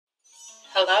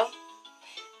Hello?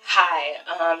 Hi,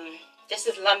 this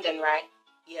is London, right?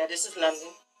 Yeah, this is London.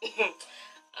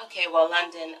 Okay, well,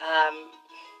 London,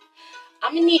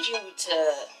 I'm gonna need you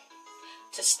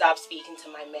to stop speaking to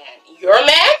my man. Your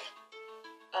man?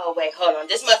 Oh, wait, hold on.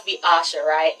 This must be Asha,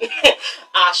 right?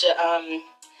 Asha, I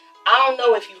don't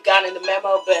know if you've gotten the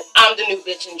memo, but I'm the new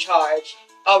bitch in charge.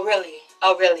 Oh, really?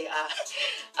 Oh, really?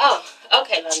 Oh,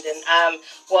 okay, London.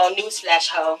 Well, newsflash,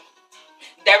 ho.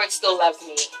 Derek still loves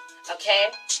me, okay?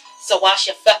 So whilst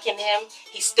you're fucking him,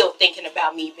 he's still thinking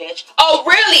about me, bitch. Oh,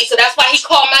 really? So that's why he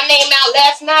called my name out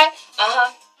last night?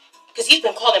 Uh-huh. Because he's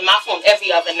been calling my phone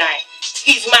every other night.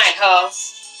 He's mine, ho.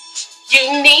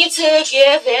 You need to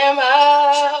give him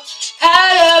up.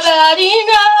 Had about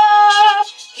enough.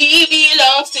 He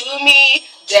belongs to me.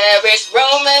 Derek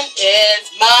Roman is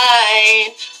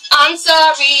mine. I'm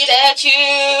sorry that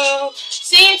you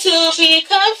seem to be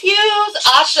confused.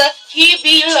 Asha, he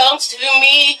belongs to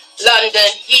me.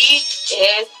 London, he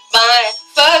is mine.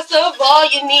 First of all,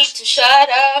 you need to shut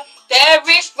up.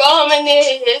 Derek Roman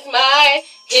is mine.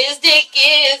 His dick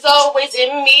is always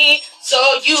in me,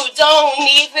 so you don't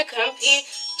even compete.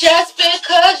 Just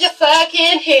because you're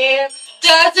fucking him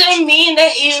doesn't mean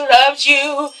that he loves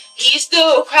you. He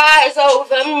still cries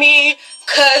over me,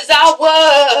 'cause I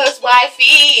was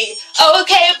wifey.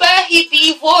 Okay, but he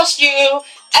divorced you,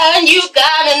 and you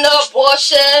got an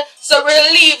abortion. So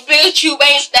really, bitch, you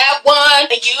ain't that one.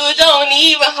 You don't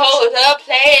even hold a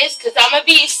place, 'cause I'ma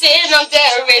be sitting on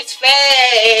Derek's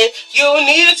face. You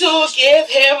need to give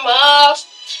him up.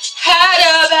 Had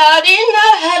about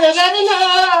enough, had about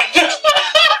enough.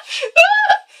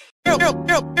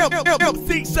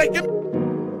 See, shaking.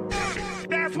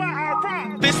 That's why I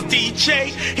rock. This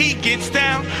DJ, he gets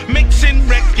down, mixing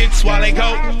records while they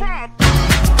go.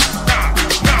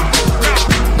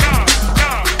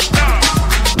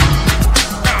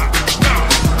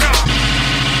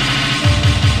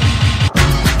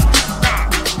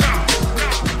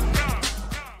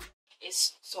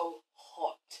 It's so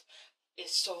hot.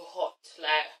 It's so hot.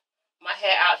 Like, my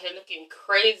hair out here looking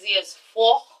crazy as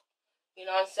fuck. You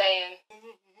know what I'm saying?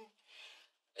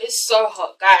 It's so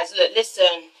hot, guys. Look,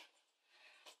 listen.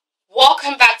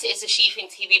 Welcome back to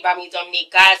ItsASheThIngTV by me,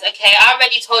 Dominique. Guys, okay, I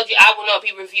already told you I will not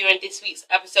be reviewing this week's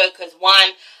episode because,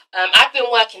 one, I've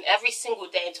been working every single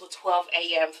day until 12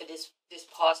 a.m. for this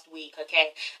past week,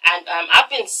 okay? And I've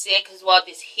been sick as well.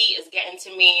 This heat is getting to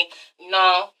me, you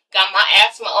know. Got my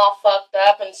asthma all fucked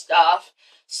up and stuff.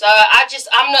 So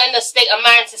I'm not in a state of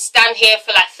mind to stand here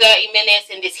for like 30 minutes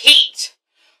in this heat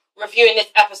reviewing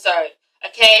this episode,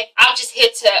 okay? I'm just here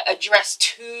to address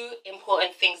two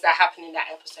important things that happened in that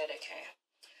episode, okay?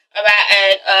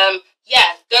 Alright, and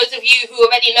yeah, those of you who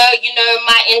already know, you know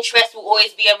my interest will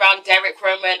always be around Derek,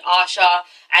 Roman, Asha,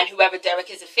 and whoever Derek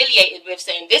is affiliated with.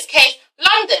 So in this case,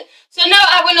 London. So no,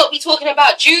 I will not be talking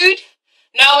about Jude.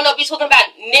 No, I will not be talking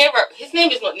about Nero. His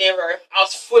name is not Nero. I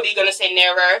was fully going to say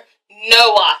Nero.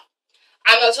 Noah.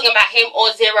 I'm not talking about him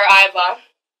or Zero either.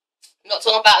 I'm not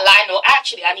talking about Lionel.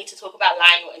 Actually, I need to talk about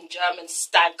Lionel and German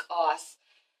stank ass.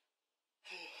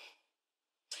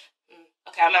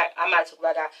 Okay, I might talk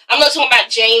about that. I'm not talking about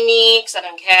Jamie, because I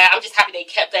don't care. I'm just happy they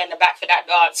kept her in the back for that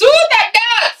dance. Ooh, that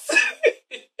dance!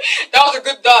 That was a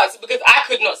good dance, because I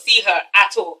could not see her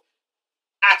at all.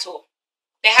 At all.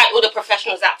 They had all the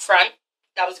professionals out front.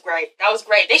 That was great. That was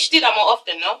great. They should do that more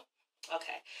often, no?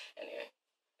 Okay,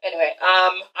 Anyway,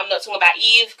 I'm not talking about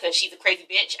Eve, because she's a crazy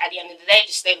bitch. At the end of the day,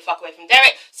 just stay the fuck away from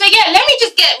Derek. So yeah, let me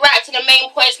just get right to the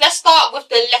main points. Let's start with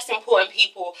the less important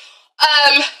people.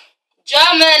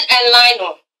 German and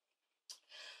Lionel.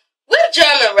 With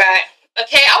German, right?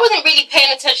 Okay, I wasn't really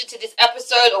paying attention to this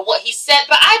episode or what he said,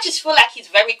 but I just feel like he's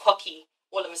very cocky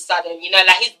all of a sudden. You know,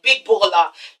 like he's big baller.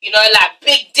 You know, like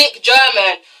big dick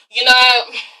German. You know,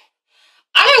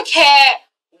 I don't care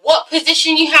what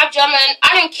position you have, German.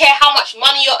 I don't care how much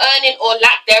money you're earning or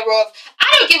lack thereof. I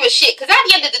don't give a shit, because at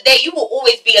the end of the day, you will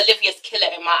always be Olivia's killer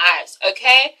in my eyes,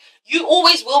 okay? You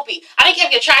always will be. I don't care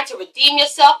if you're trying to redeem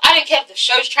yourself. I don't care if the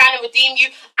show's trying to redeem you.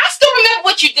 I still remember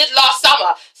what you did last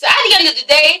summer. So at the end of the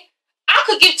day, I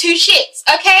could give two shits,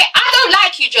 okay? I don't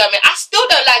like you, German. I still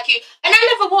don't like you, and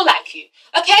I never will like you,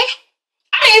 okay?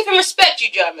 I don't even respect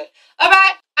you, German,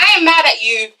 alright? I ain't mad at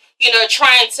you, you know,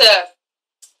 trying to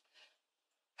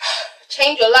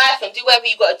change your life and do whatever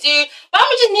you gotta do, but I'm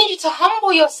just need you to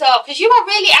humble yourself, because you are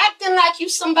really acting like you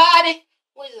somebody.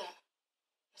 What is that?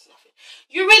 That's nothing.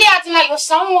 You're really acting like you're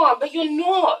someone, but you're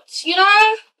not, you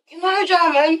know? You know,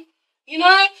 German. You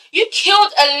know? You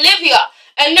killed Olivia,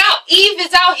 and now Eve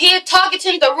is out here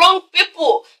targeting the wrong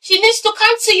people. She needs to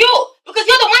come to you, because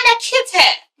you're the one that killed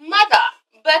her. Mother.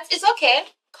 But it's okay.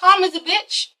 Calm as a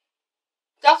bitch.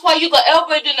 That's why you got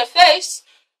elbowed in the face.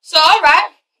 So,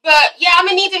 alright. But, yeah, I'm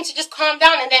gonna need him to just calm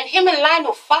down. And then him and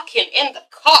Lionel fucking in the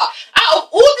car. Out of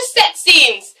all the sex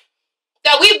scenes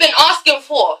that we've been asking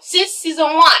for since season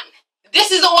 1,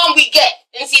 this is the one we get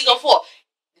in season 4.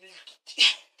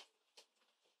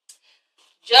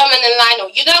 German and Lionel.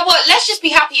 You know what? Let's just be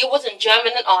happy it wasn't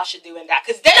German and Arsha doing that.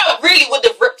 Because then I really would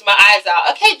have ripped my eyes out.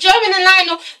 Okay, German and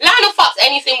Lionel. Lionel fucks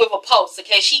anything with a pulse.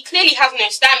 Okay, she clearly has no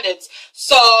standards.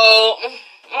 So,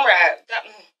 alright.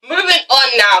 Moving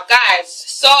on now, guys.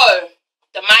 So,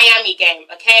 the Miami game.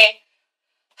 Okay?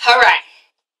 Alright.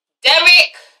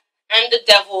 Derek and the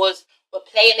Devils were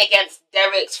playing against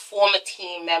Derek's former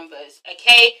team members.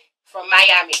 Okay? From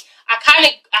Miami.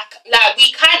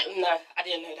 No, I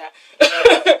didn't know that.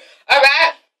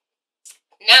 Alright?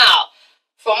 Now,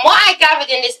 from what I gathered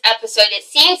in this episode, it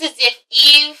seems as if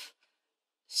Eve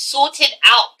sorted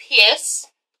out Pierce,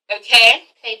 okay?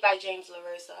 Played by James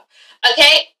LaRosa.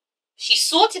 Okay? She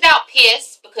sorted out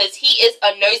Pierce because he is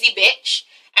a nosy bitch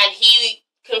and he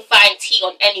can find tea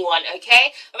on anyone,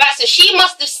 okay? Alright, so she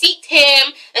must have seeked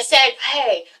him and said,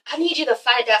 hey, I need you to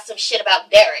find out some shit about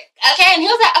Derek. Okay? And he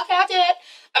was like, okay, I'll do it.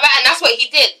 Alright, and that's what he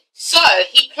did. So,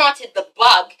 he planted the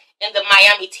bug in the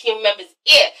Miami team member's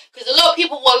ear. Because a lot of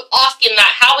people were asking,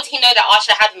 like, how would he know that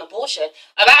Arsha had an abortion?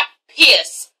 Alright?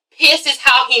 Pierce. Pierce is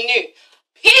how he knew.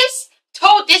 Pierce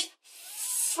told this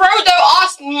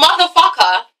Frodo-ass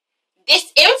motherfucker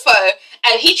this info,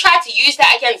 and he tried to use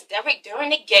that against Derek during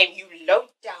the game. You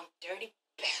low-down, dirty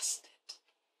bastard.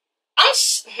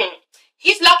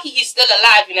 He's lucky he's still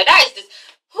alive, you know. That is just,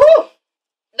 whew.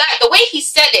 Like, the way he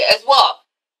said it as well,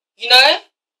 you know.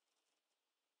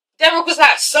 Derek was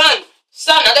like, son,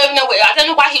 I don't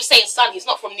know why he was saying son. He's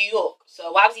not from New York,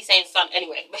 so why was he saying son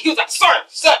anyway? But he was like, son.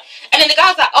 And then the guy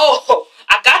was like, oh,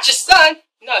 I got your son.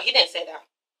 No, he didn't say that.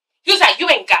 He was like, you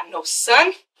ain't got no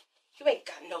son. You ain't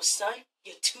got no son.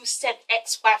 Your 2-cent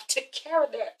ex-wife took care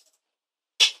of that.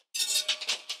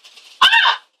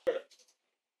 Ah!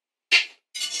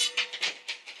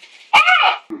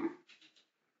 Ah!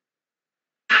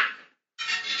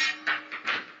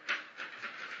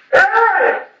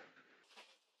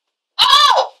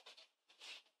 Oh!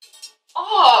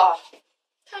 Oh! What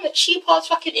kind of cheap-ass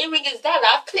fucking earring is that?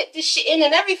 I've clipped this shit in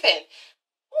and everything.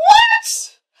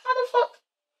 What? How the fuck?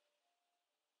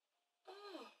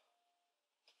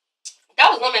 That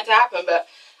was not meant to happen, but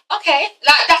okay,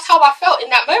 like that's how I felt in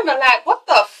that moment. Like, what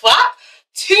the fuck?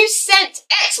 2-cent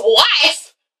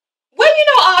ex-wife? Where you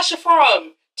know Arsha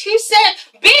from? 2-cent,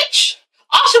 bitch.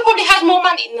 Arsha probably has more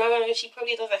money. No, she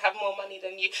probably doesn't have more money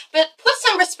than you. But put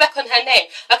some respect on her name,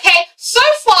 okay? So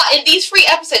far in these 3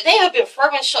 episodes, they have been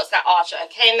throwing shots at Arsha.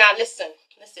 Okay, now listen.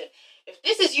 If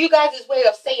this is you guys' way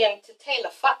of saying to Taylor,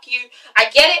 fuck you,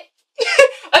 I get it.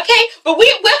 Okay, but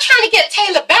we're trying to get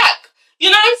Taylor back. You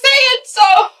know what I'm saying? So,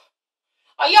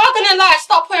 are y'all gonna like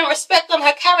start putting respect on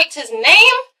her character's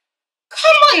name?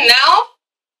 Come on now.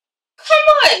 Come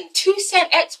on. 2-cent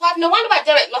ex-wife. No wonder why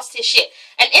Derek lost his shit.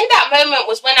 And in that moment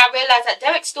was when I realized that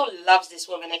Derek still loves this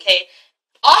woman, okay?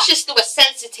 Arsha's still a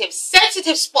sensitive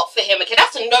spot for him, okay?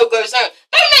 That's a no-go zone.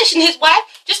 Don't mention his wife.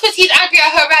 Just because he's angry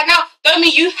at her right now, don't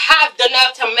mean you have the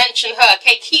nerve to mention her,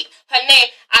 okay? Keep her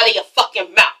name out of your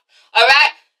fucking mouth,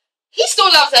 alright? He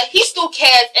still loves her, he still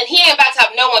cares, and he ain't about to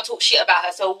have no one talk shit about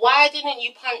her. So why didn't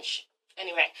you punch?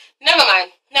 Anyway, never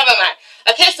mind.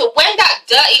 Okay, so when that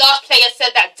dirty ass player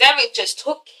said that, Derek just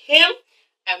took him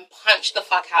and punched the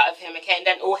fuck out of him, okay? And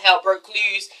then all hell broke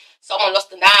loose. Someone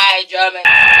lost an eye, German.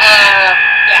 Yeah.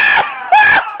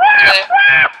 You know?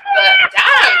 But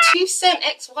damn, 2-cent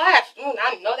ex-wife.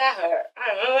 I know that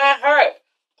hurt.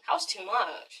 That was too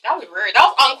much. That was rude. That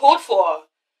was uncalled for.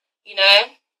 You know?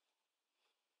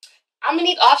 I'm gonna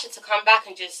need Arsha to come back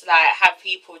and just like have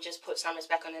people just put some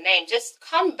respect on the name. Just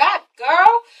come back,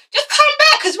 girl. Just come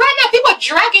back, because right now people are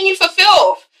dragging you for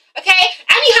filth. Okay?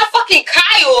 And you have fucking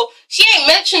Kyle. She ain't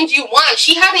mentioned you once.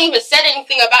 She hasn't even said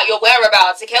anything about your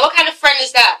whereabouts. Okay? What kind of friend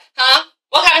is that? Huh?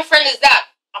 What kind of friend is that?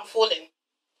 I'm falling.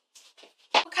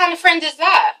 What kind of friend is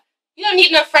that? You don't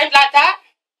need no friend like that.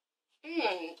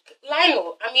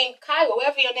 Kyle,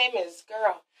 whatever your name is,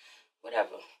 girl.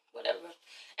 Whatever.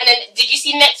 And then, did you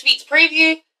see next week's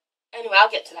preview? Anyway, I'll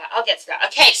get to that.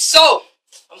 Okay, so,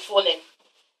 I'm falling.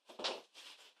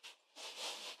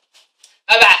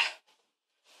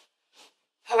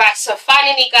 Alright, so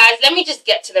finally, guys, let me just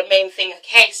get to the main thing,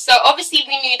 okay? So, obviously,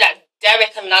 we knew that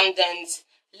Derek and London's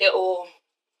little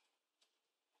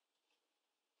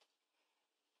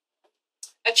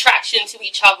attraction to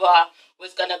each other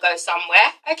was gonna go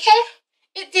somewhere, okay?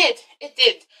 It did.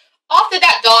 After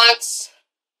that dance,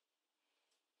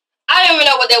 I don't even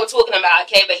know what they were talking about,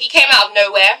 okay? But he came out of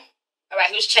nowhere, Alright,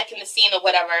 he was checking the scene or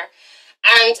whatever.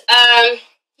 And,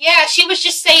 yeah, she was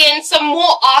just saying some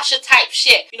more Asha type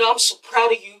shit. You know, I'm so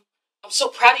proud of you. I'm so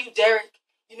proud of you, Derek.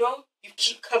 You know, you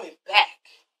keep coming back.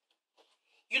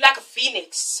 You like a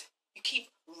phoenix. You keep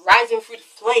rising through the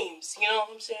flames. You know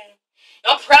what I'm saying?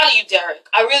 I'm proud of you, Derek.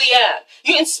 I really am.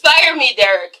 You inspire me,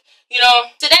 Derek. You know?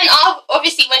 So then,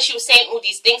 obviously, when she was saying all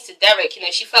these things to Derek, you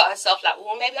know, she felt herself like,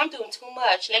 well, maybe I'm doing too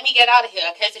much. Let me get out of here,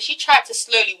 okay? So she tried to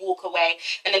slowly walk away.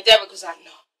 And then Derek was like,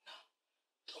 no,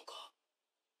 don't go.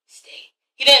 Stay.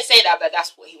 He didn't say that, but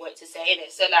that's what he wanted to say,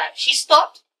 innit? So, like, she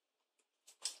stopped.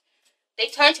 They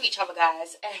turned to each other,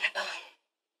 guys, and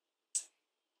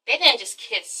they didn't just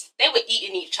kiss. They were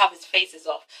eating each other's faces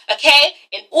off, okay?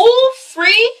 In all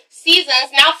 3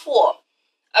 seasons, now 4,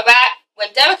 alright?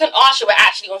 When Derek and Asha were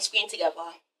actually on screen together,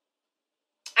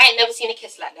 I ain't never seen a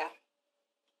kiss like that.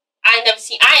 I ain't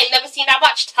never seen that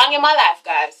much tongue in my life,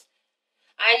 guys.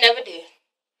 I never did.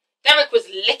 Derek was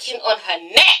licking on her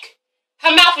neck.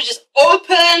 Her mouth was just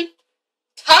open,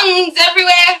 tongues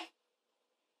everywhere.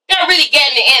 They're really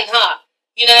getting it in, huh?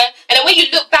 You know? And then when you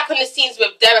look back on the scenes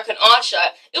with Derek and Asha,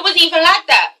 it wasn't even like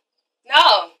that.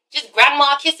 No, just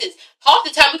grandma kisses. Half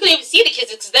the time we couldn't even see the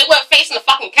kisses because they weren't facing the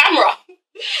fucking camera.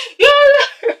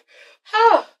 Yeah.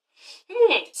 Oh.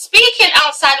 Speaking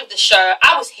outside of the show,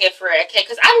 I was here for it, okay?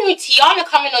 Because I knew Tiana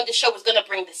coming on the show was gonna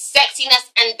bring the sexiness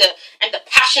and the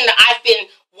passion that I've been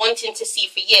wanting to see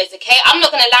for years, okay? I'm not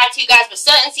gonna lie to you guys, but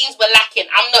certain scenes were lacking.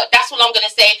 That's what I'm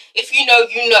gonna say. If you know,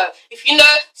 you know. If you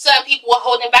know certain people were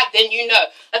holding back, then you know,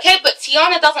 okay? But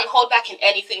Tiana doesn't hold back in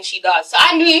anything she does. So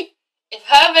I knew if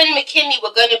her and McKinley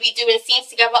were gonna be doing scenes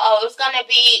together, oh, it was gonna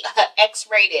be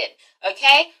X-rated,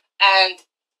 okay? And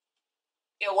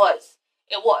it was.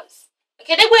 It was.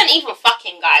 Okay, they weren't even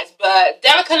fucking, guys, but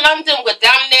Derek and London were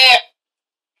damn near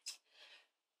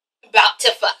about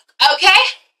to fuck, okay?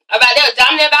 Alright, they were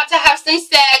damn near about to have some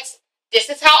sex. This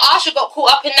is how Asha got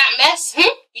caught up in that mess,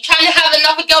 You trying to have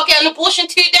another girl get an abortion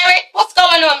too, Derek? What's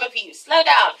going on with you? Slow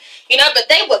down. You know, but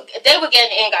they were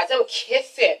getting in, guys. They were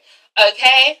kissing,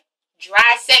 okay?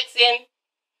 Dry sexing.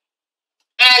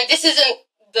 And this isn't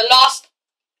the last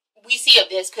we see of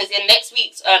this, because in next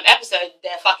week's episode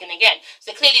they're fucking again,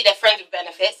 so clearly they're friends with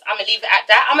benefits. I'm gonna leave it at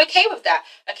that. I'm okay with that,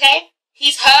 okay?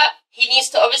 He's hurt. He needs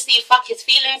to obviously fuck his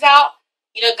feelings out.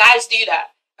 You know, guys do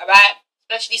that, alright?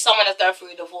 Especially someone that's going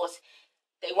through a divorce.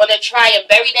 They want to try and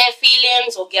bury their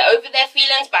feelings or get over their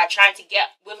feelings by trying to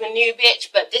get with a new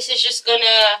bitch, but this is just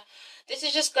gonna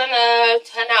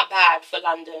turn out bad for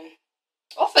London,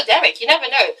 or for Derek. You never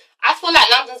know. I feel like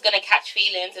London's gonna catch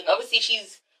feelings, and obviously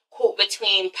she's caught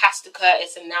between Pastor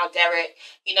Curtis and now Derek,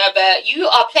 you know, but you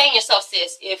are playing yourself,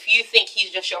 sis, if you think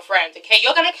he's just your friend, okay?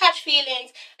 You're gonna catch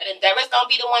feelings, and then Derek's gonna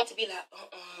be the one to be like,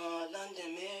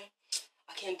 London, man,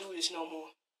 I can't do this no more.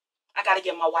 I gotta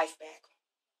get my wife back.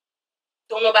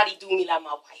 Don't nobody do me like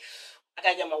my wife. I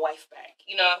gotta get my wife back,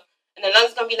 you know? And then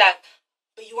London's gonna be like,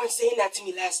 but you weren't saying that to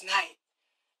me last night.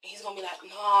 And he's gonna be like,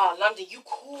 nah, London, you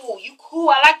cool.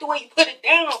 I like the way you put it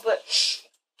down, but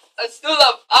I still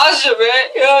love Asha,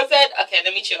 man. You know what I'm saying? Okay,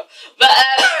 let me chill. But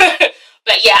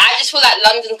but yeah, I just feel like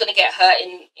London's gonna get hurt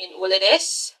in all of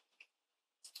this,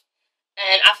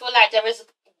 and I feel like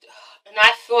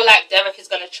Derek is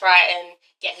gonna try and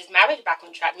get his marriage back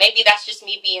on track. Maybe that's just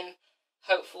me being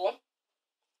hopeful,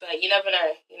 but you never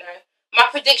know. You know, my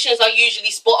predictions are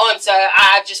usually spot on, so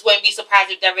I just won't be surprised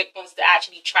if Derek wants to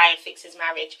actually try and fix his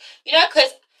marriage. You know,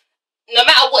 because no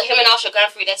matter what him and Asha are going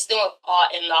through, they still are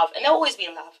in love. And they'll always be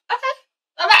in love. Okay.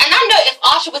 Alright. And I know if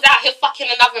Asha was out here fucking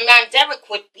another man, Derek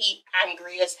would be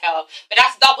angry as hell. But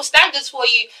that's double standards for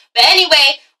you. But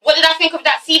anyway, what did I think of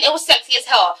that scene? It was sexy as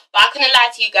hell. But I couldn't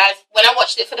lie to you guys. When I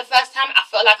watched it for the first time, I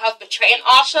felt like I was betraying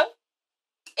Asha.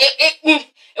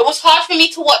 It was hard for me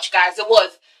to watch, guys. It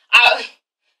was. I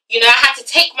had to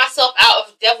take myself out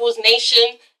of Devil's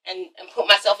Nation and put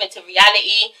myself into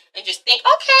reality and just think,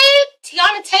 okay,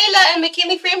 Tiana Taylor and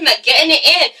McKinley Freeman are getting it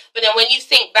in. But then when you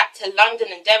think back to London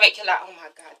and Derek, you're like, oh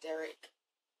my God, Derek.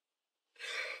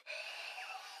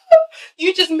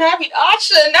 You just married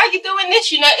Asha and now you're doing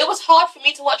this, you know. It was hard for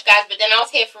me to watch, guys, but then I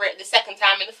was here for it the second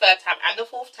time and the third time and the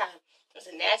fourth time. It was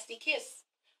a nasty kiss.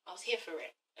 I was here for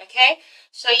it, okay?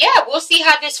 So yeah, we'll see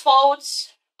how this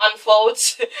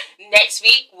unfolds next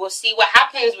week. We'll see what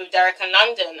happens with Derek and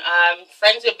London.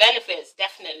 Friends with benefits,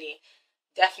 definitely.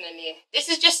 This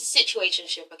is just a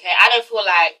situationship, okay? I don't feel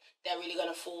like they're really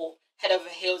gonna fall head over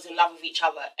heels in love with each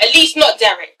other. At least not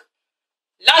Derek.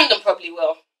 London probably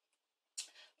will.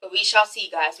 But we shall see,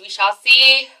 guys. We shall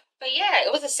see. But yeah,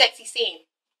 it was a sexy scene.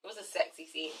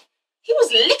 He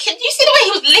was licking. Do you see the way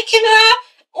he was licking her?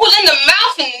 All in the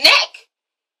mouth and neck.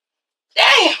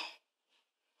 Damn.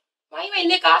 Why you ain't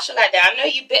lick Asha like that? I know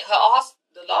you bit her ass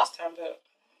the last time, but...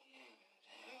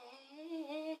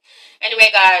 Anyway,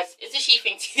 guys, it's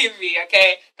ItsASheThIngTV,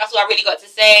 okay? That's what I really got to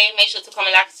say. Make sure to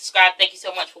comment, like, and subscribe. Thank you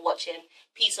so much for watching.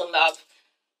 Peace and love.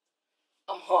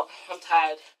 I'm hot. I'm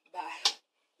tired. Bye.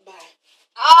 Bye.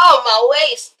 Oh, my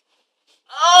waist.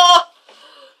 Oh.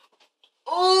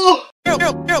 Ooh.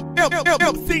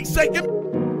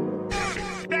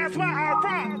 That's why I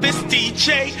rock. This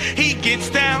DJ, he gets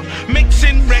down,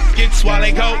 mixing records while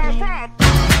they go.